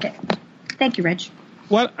market. Thank you, Reg.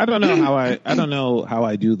 Well, I don't know how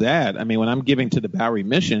I do that. I mean, when I'm giving to the Bowery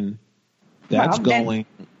Mission, that's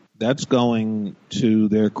going to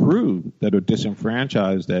their crew that are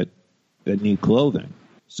disenfranchised that need clothing.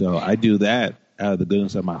 So I do that out of the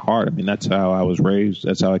goodness of my heart. I mean, that's how I was raised.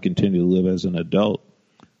 That's how I continue to live as an adult.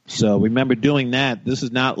 So remember doing that. This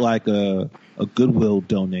is not like a Goodwill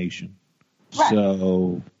donation. Right.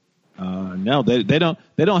 So no, they don't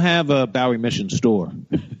have a Bowery Mission store.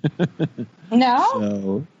 No.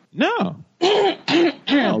 So no.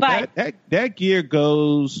 No, but that gear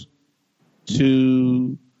goes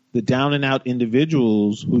to the down and out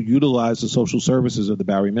individuals who utilize the social services of the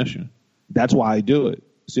Bowery Mission. That's why I do it.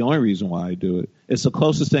 It's the only reason why I do it. It's the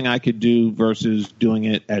closest thing I could do versus doing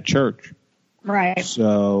it at church. Right.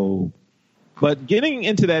 So, but getting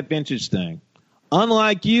into that vintage thing,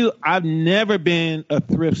 unlike you, I've never been a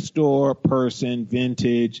thrift store person,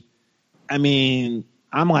 vintage. I mean,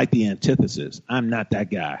 I'm like the antithesis. I'm not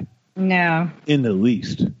that guy. No. In the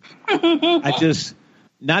least. I just,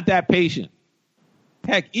 not that patient.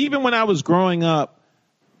 Heck, even when I was growing up,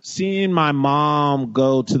 seeing my mom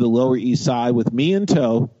go to the Lower East Side with me in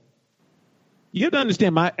tow, you have to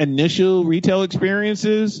understand my initial retail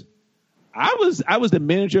experiences. I was the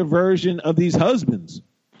miniature version of these husbands.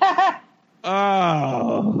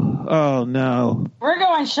 Oh no. We're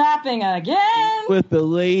going shopping again. With the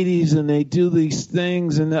ladies, and they do these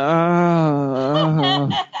things, and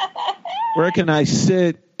where can I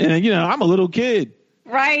sit? And I'm a little kid.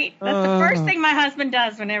 Right. That's the first thing my husband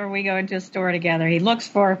does whenever we go into a store together. He looks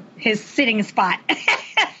for his sitting spot.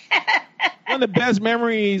 One of the best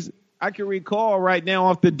memories I can recall right now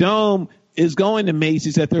off the dome is going to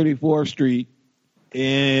Macy's at 34th Street,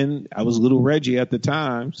 and I was little Reggie at the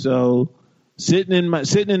time, so sitting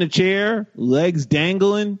in a chair, legs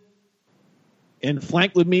dangling, and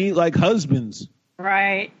flanked with me like husbands.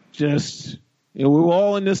 Right. Just we were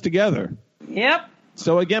all in this together. Yep.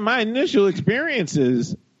 So again, my initial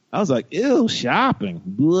experiences, I was like, ew,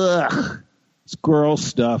 shopping. Ugh. It's girl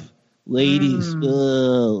stuff. Ladies.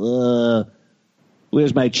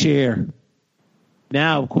 Where's my chair?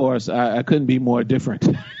 Now, of course, I couldn't be more different.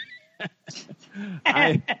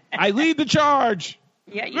 I lead the charge.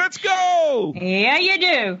 Yeah, Let's go. Yeah, you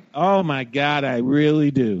do. Oh, my God, I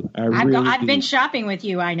really do. I've been shopping with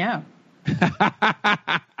you, I know.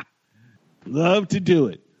 Love to do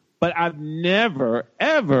it. But I've never,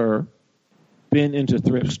 ever been into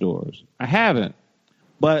thrift stores. I haven't.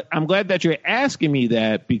 But I'm glad that you're asking me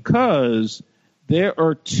that, because there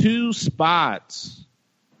are two spots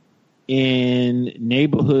in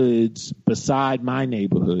neighborhoods beside my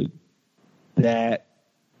neighborhood that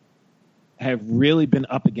have really been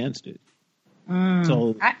up against it.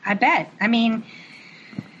 So I bet. I mean,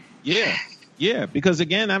 yeah. Because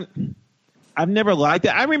again, I've never liked it.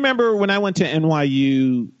 I remember when I went to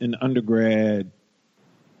NYU in undergrad,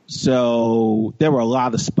 so there were a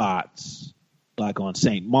lot of spots, like on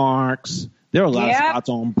St. Mark's. There were a lot of spots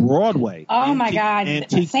on Broadway. Oh, my God.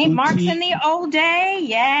 St. Mark's in the old day?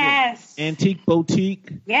 Yes. Yeah. Antique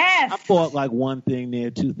Boutique. Yes. I bought like one thing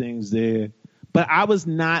there, two things there. But I was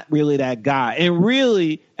not really that guy. And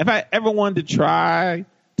really, if I ever wanted to try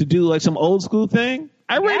to do like some old school thing,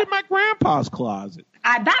 I raided my grandpa's closet.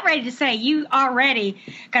 I'm about ready to say you already,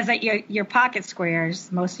 because your pocket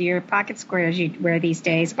squares, most of your pocket squares you wear these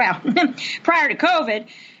days, well, prior to COVID,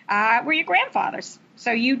 were your grandfather's.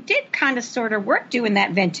 So you did kind of sort of work doing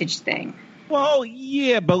that vintage thing. Well,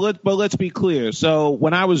 yeah, but let's be clear. So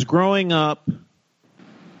when I was growing up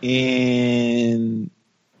and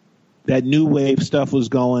that new wave stuff was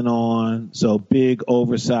going on, so big,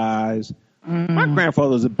 oversized, my grandfather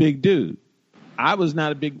was a big dude. I was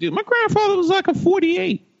not a big dude. My grandfather was like a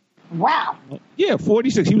 48. Wow. Yeah,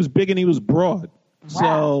 46. He was big and he was broad.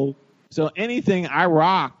 Wow. So anything I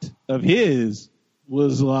rocked of his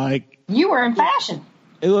was like... You were in fashion.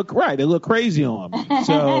 It looked right. It looked crazy on me.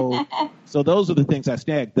 So those are the things I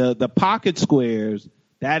snagged. The pocket squares,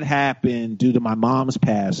 that happened due to my mom's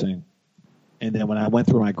passing. And then when I went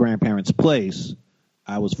through my grandparents' place,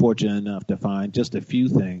 I was fortunate enough to find just a few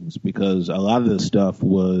things because a lot of the stuff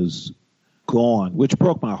was gone, which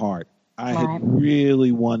broke my heart. I had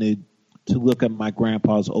really wanted to look at my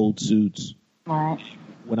grandpa's old suits. Right.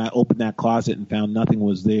 When I opened that closet and found nothing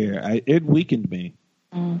was there, it weakened me.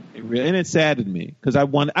 And it saddened me because I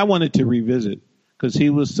wanted to revisit because he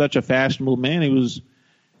was such a fashionable man.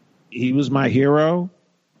 He was my hero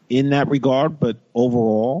in that regard, but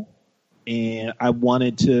overall, and I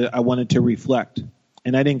wanted to reflect,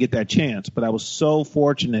 and I didn't get that chance. But I was so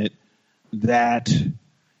fortunate that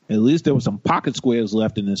at least there were some pocket squares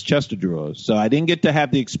left in this chest of drawers. So I didn't get to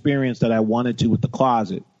have the experience that I wanted to with the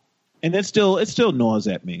closet, and it still gnaws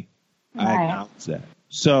at me. Right. I acknowledge that.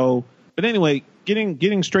 So, but anyway,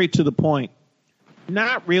 getting straight to the point,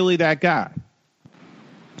 not really that guy.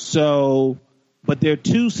 So, but there are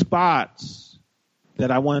two spots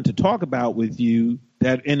that I wanted to talk about with you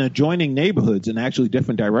that in adjoining neighborhoods and actually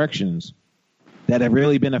different directions that have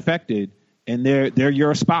really been affected, and they're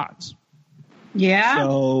your spots. Yeah.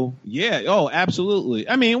 So yeah. Oh, absolutely.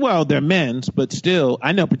 I mean, well, they're men's, but still,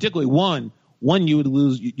 I know particularly one you would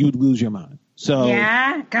lose your mind. So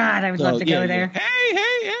yeah. God, I would love to go there. Hey.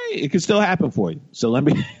 It could still happen for you. So let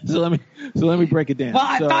me break it down. Well,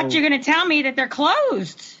 I thought you were going to tell me that they're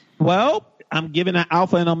closed. Well, I'm giving an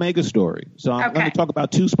alpha and omega story. So I'm going to talk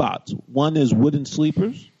about two spots. One is Wooden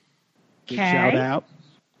Sleepers. Big shout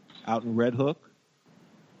out in Red Hook.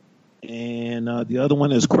 And the other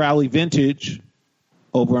one is Crowley Vintage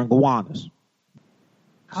over in Gowanus.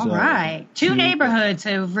 All right. Two neighborhoods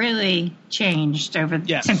have really changed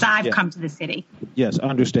since I've come to the city. Yes,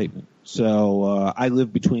 understatement. So I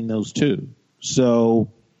live between those two. So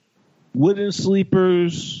Wooden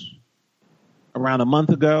Sleepers, around a month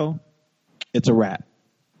ago, it's a wrap.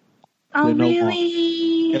 Oh,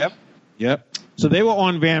 really? Yep. So they were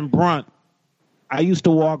on Van Brunt. I used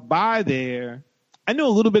to walk by there. I knew a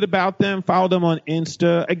little bit about them, followed them on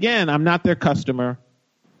Insta. Again, I'm not their customer.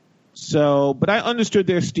 So, but I understood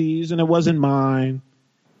their steez, and it wasn't mine.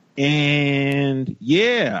 And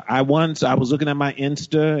yeah, I was looking at my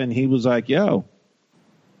Insta, and he was like, yo,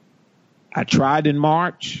 I tried in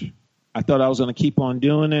March. I thought I was going to keep on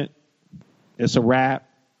doing it. It's a wrap.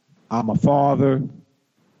 I'm a father.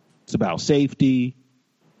 It's about safety.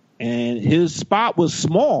 And his spot was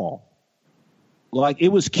small. Like, it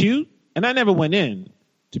was cute. And I never went in,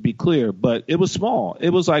 to be clear, but it was small. It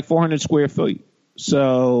was like 400 square feet.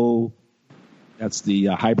 So that's the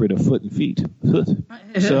hybrid of foot and feet.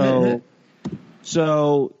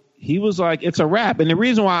 So he was like, it's a wrap. And the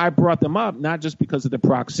reason why I brought them up, not just because of the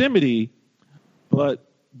proximity, but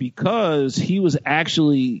because he was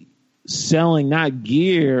actually selling not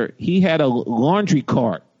gear. He had a laundry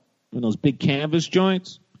cart in those big canvas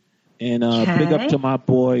joints. And big up to my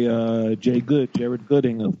boy Jared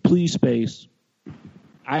Gooding of Please Space.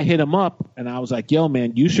 I hit him up and I was like, yo,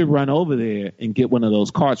 man, you should run over there and get one of those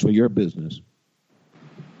carts for your business.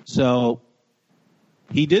 So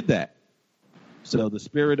he did that. So the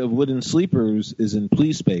spirit of Wooden Sleepers is in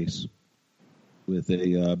Please Space with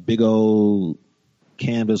a big old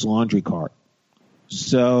canvas laundry cart.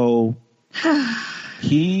 So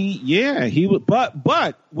he would, but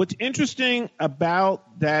what's interesting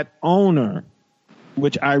about that owner,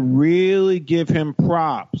 which I really give him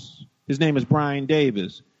props, his name is Brian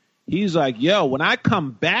Davis. He's like, yo, when I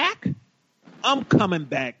come back, I'm coming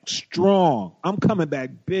back strong. I'm coming back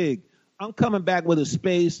big. I'm coming back with a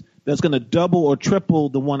space that's going to double or triple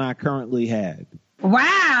the one I currently had.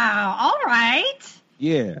 Wow. All right.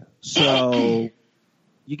 Yeah. So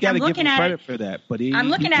you got to give him credit for that. But I'm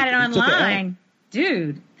looking at it online.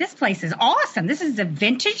 Dude, this place is awesome. This is a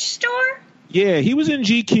vintage store? Yeah, he was in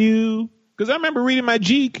GQ. Because I remember reading my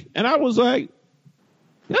Geek, and I was like,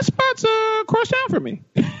 that spot's crossed out for me.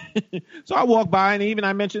 So I walked by, and even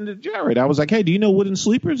I mentioned to Jared. I was like, hey, do you know Wooden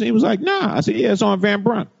Sleepers? And he was like, nah. I said, yeah, it's on Van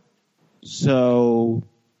Brunt. So,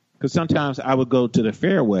 because sometimes I would go to the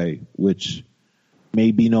Fairway, which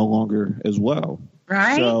may be no longer as well.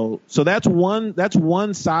 Right. So that's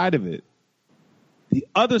one side of it. The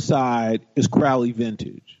other side is Crowley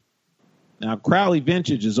Vintage. Now, Crowley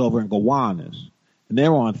Vintage is over in Gowanus, and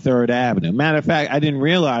they're on 3rd Avenue. Matter of fact, I didn't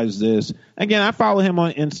realize this. Again, I follow him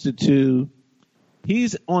on Insta too.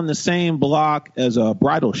 He's on the same block as a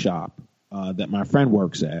bridal shop that my friend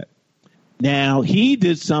works at. Now, he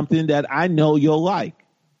did something that I know you'll like.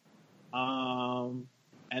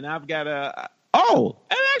 And I've got and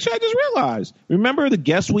actually I just realized. Remember the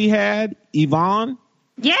guest we had, Yvonne?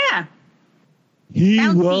 Yeah. He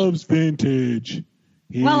loves vintage.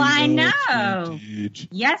 Well, I know. Vintage.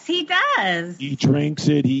 Yes, he does. He drinks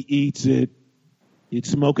it. He eats it. He'd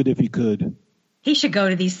smoke it if he could. He should go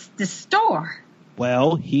to the store.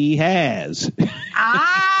 Well, he has.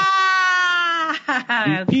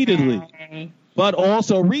 Repeatedly. Okay. But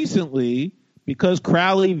also recently, because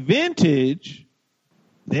Crowley Vintage,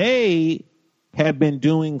 they have been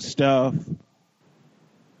doing stuff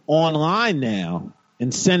online now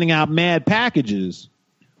and sending out mad packages.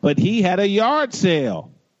 But he had a yard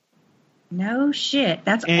sale. No shit.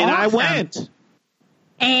 That's and awesome. I went.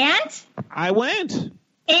 And? I went.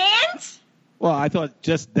 And? Well, I thought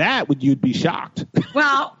just that you'd be shocked.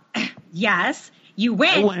 Well, yes, you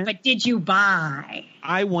went, but did you buy?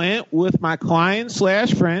 I went with my client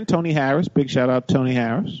 / friend, Tony Harris. Big shout out to Tony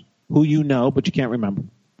Harris, who you know, but you can't remember.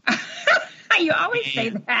 You always say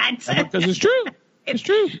that. Because it's true. It's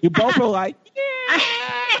true. You both were like,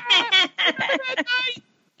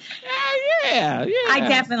 yeah. I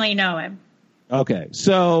definitely know him. Okay,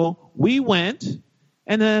 so we went,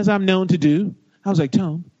 and as I'm known to do, I was like,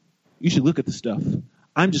 Tone, you should look at the stuff.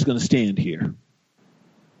 I'm just going to stand here.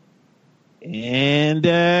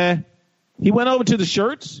 And he went over to the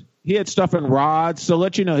shirts. He had stuff in rods. So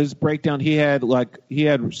let you know his breakdown. He had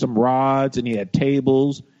some rods and he had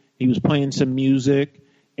tables. He was playing some music.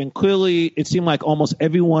 And clearly it seemed like almost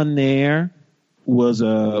everyone there was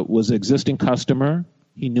an existing customer.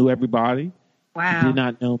 He knew everybody. Wow. He did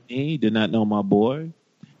not know me. He did not know my boy.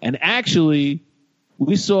 And actually,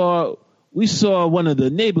 we saw one of the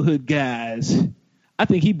neighborhood guys. I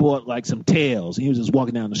think he bought like some tails, and he was just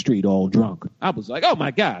walking down the street all drunk. I was like, oh, my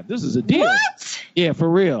God, this is a deal. What? Yeah, for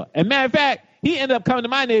real. And matter of fact, he ended up coming to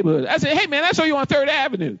my neighborhood. I said, hey, man, I saw you on 3rd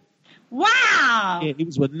Avenue. Wow. Yeah, he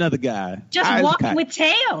was with another guy. Just walking with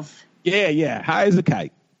tails. Yeah, high as a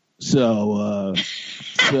kite. So.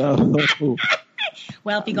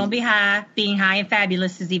 Well, if you're going to be high, being high and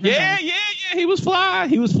fabulous is even better. Yeah. He was fly.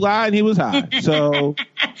 He was fly and he was high. So.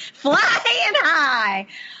 Fly and high.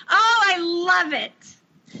 Oh, I love it.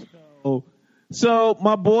 So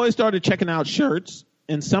my boy started checking out shirts,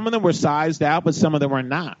 and some of them were sized out, but some of them were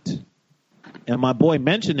not. And my boy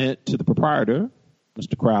mentioned it to the proprietor,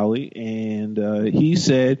 Mr. Crowley, and he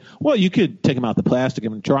said, well, you could take them out the plastic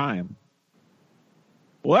and try them.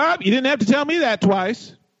 Well, you didn't have to tell me that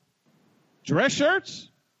twice. Dress shirts?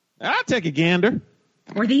 I'll take a gander.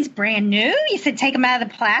 Were these brand new? You said take them out of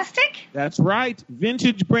the plastic? That's right.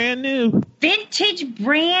 Vintage brand new. Vintage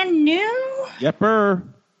brand new? Yepper.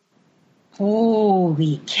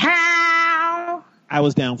 Holy cow. I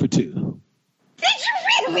was down for 2. Did you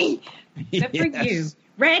really? Good for you.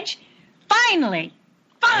 Reg, finally.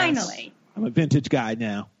 Yes. I'm a vintage guy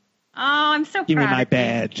now. Oh, I'm so proud. Give me my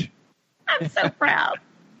badge. I'm so proud.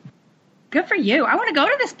 Good for you. I want to go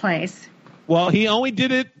to this place. Well, he only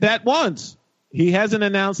did it that once. He hasn't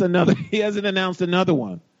announced another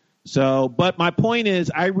one. So, but my point is,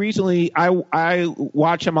 I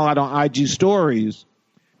watch him a lot on IG stories,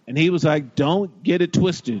 and he was like, don't get it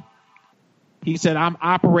twisted. He said, I'm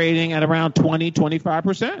operating at around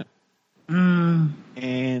 20-25%.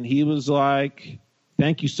 And he was like,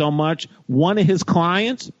 thank you so much. One of his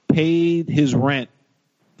clients paid his rent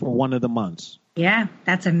for one of the months. Yeah,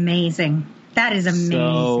 that's amazing. That is amazing.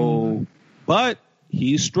 So, but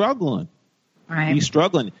he's struggling. Right. He's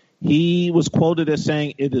struggling. He was quoted as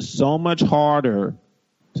saying it is so much harder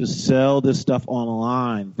to sell this stuff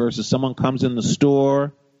online versus someone comes in the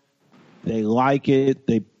store, they like it,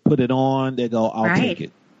 they put it on, they go, I'll take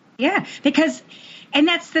it. Yeah, and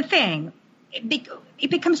that's the thing. It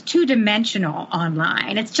becomes two-dimensional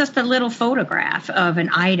online. It's just a little photograph of an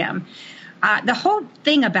item. The whole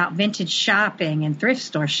thing about vintage shopping and thrift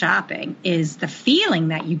store shopping is the feeling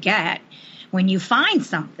that you get when you find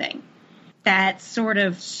something that's sort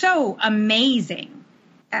of so amazing.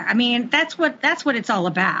 I mean, that's what it's all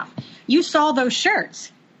about. You saw those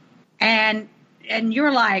shirts, and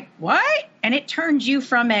you're like, what? And it turns you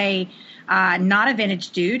from a not a vintage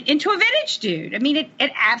dude into a vintage dude. I mean,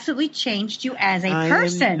 it absolutely changed you as a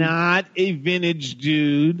person. I'm not a vintage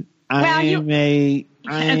dude. I am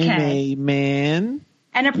a man.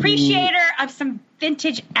 An appreciator of some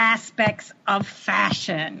vintage aspects of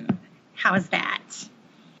fashion. How is that?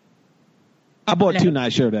 I bought 2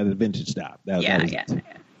 nice shirts at a vintage stop. Yeah.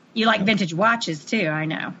 You like vintage watches too, I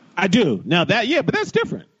know. I do. Now but that's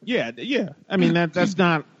different. Yeah. I mean, that's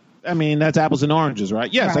not, that's apples and oranges,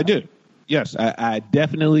 right? Yes, right. I do. Yes, I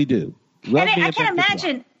definitely do. And I can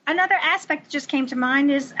imagine another aspect that just came to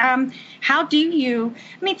mind is how do you,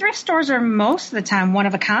 thrift stores are most of the time one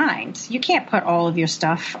of a kind. You can't put all of your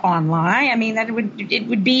stuff online. I mean, it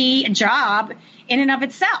would be a job in and of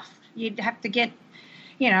itself. You'd have to get,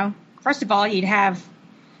 first of all, you'd have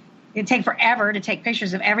It'd take forever to take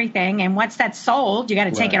pictures of everything, and once that's sold, you got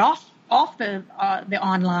to take it off the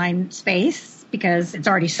online space because it's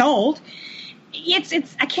already sold. It's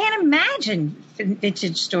I can't imagine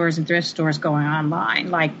vintage stores and thrift stores going online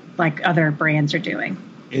like other brands are doing.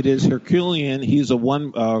 It is Herculean.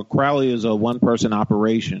 Crowley is a one-person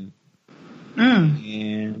operation,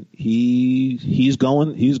 and he's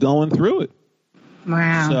going through it.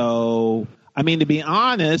 Wow. So, I mean, to be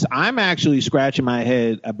honest, I'm actually scratching my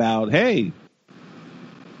head about, hey,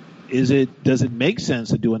 does it make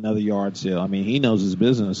sense to do another yard sale? I mean, he knows his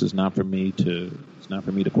business. It's not for me to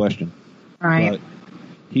question. Right. But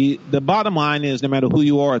the bottom line is, no matter who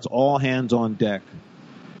you are, it's all hands on deck.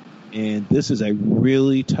 And this is a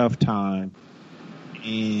really tough time.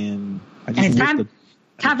 And it's time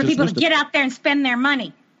for people to get out there and spend their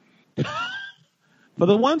money. For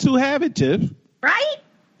the ones who have it, Tiff. Right?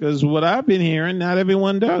 Because what I've been hearing, not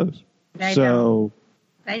everyone does. They don't.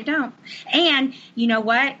 And you know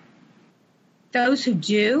what? Those who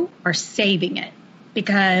do are saving it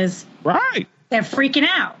because they're freaking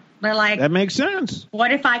out. They're like, that makes sense.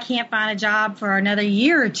 What if I can't find a job for another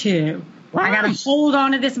year or two? Right. I got to hold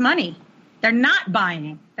on to this money. They're not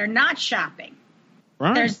buying. They're not shopping.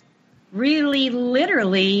 Right. There's really,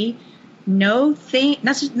 literally no thing.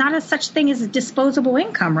 That's not a such thing as a disposable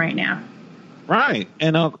income right now. Right.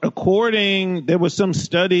 And there was some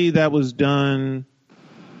study that was done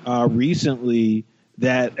recently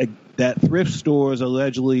that thrift stores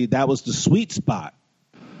allegedly that was the sweet spot,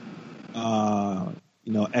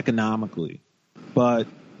 economically. But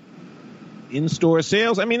in-store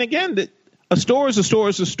sales, I mean, again, a store is a store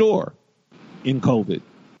is a store in COVID.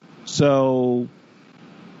 So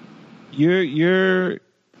you're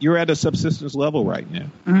at a subsistence level right now.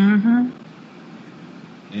 Mm-hmm.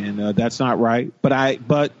 And that's not right.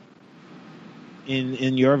 But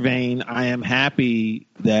in your vein, I am happy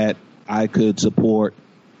that I could support,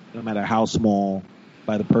 no matter how small,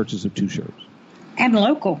 by the purchase of 2 shirts. And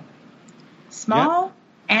local. Small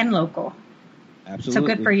and local. Absolutely.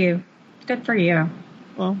 So good for you. Good for you.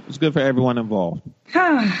 Well, it's good for everyone involved.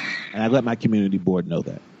 And I let my community board know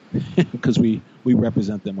that because we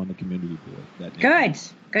represent them on the community board.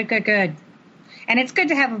 Good. And it's good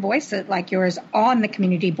to have a voice like yours on the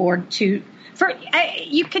community board too.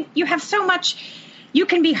 You have so much. You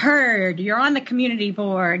can be heard. You're on the community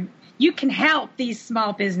board. You can help these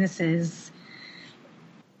small businesses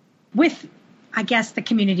with, I guess, the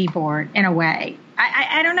community board in a way.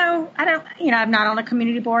 I don't know. I'm not on a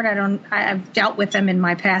community board. I've dealt with them in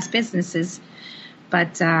my past businesses,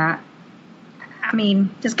 but there's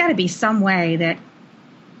got to be some way that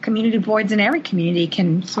community boards in every community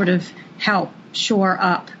can sort of help shore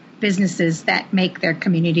up businesses that make their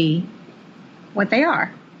community what they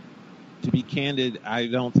are. To be candid, I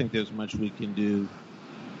don't think there's much we can do.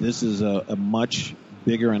 This is a much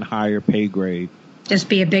bigger and higher pay grade. Just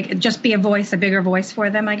be a bigger voice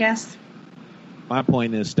for them, I guess. My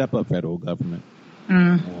point is, step up, federal government.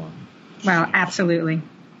 Well, absolutely.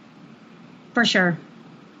 For sure.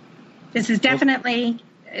 This is definitely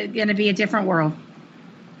going to be a different world.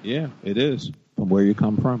 Yeah, it is. From where you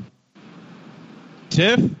come from.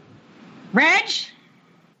 Tiff? Reg?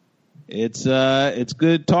 It's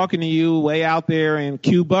good talking to you way out there in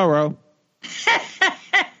Q Borough.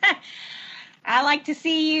 I like to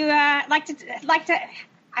see you. I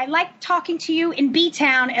like talking to you in B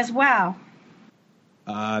Town as well.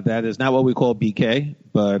 That is not what we call BK,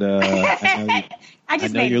 but I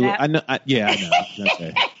just made it up. I know. I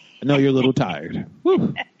know you're a little tired.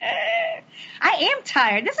 Whew. I am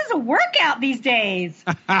tired. This is a workout these days.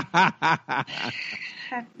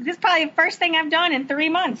 This is probably the first thing I've done in 3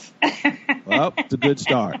 months. Well, it's a good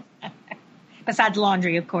start. Besides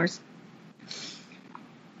laundry, of course.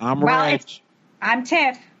 I'm Reg. I'm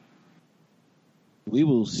Tiff. We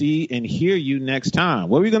will see and hear you next time.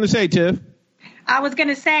 What were you going to say, Tiff? I was going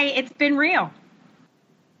to say it's been real.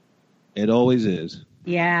 It always is.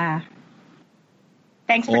 Yeah.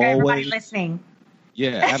 Thanks for everybody listening.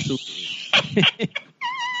 Yeah, absolutely.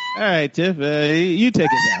 All right, Tiff, you take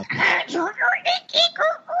it down.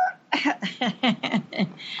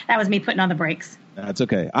 That was me putting on the brakes. That's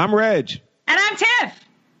okay. I'm Reg. And I'm Tiff.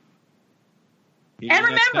 And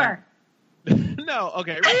remember. No,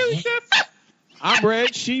 okay. Really, Tiff? I'm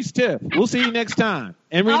Reg. She's Tiff. We'll see you next time.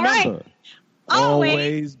 And remember,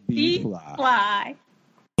 always be fly.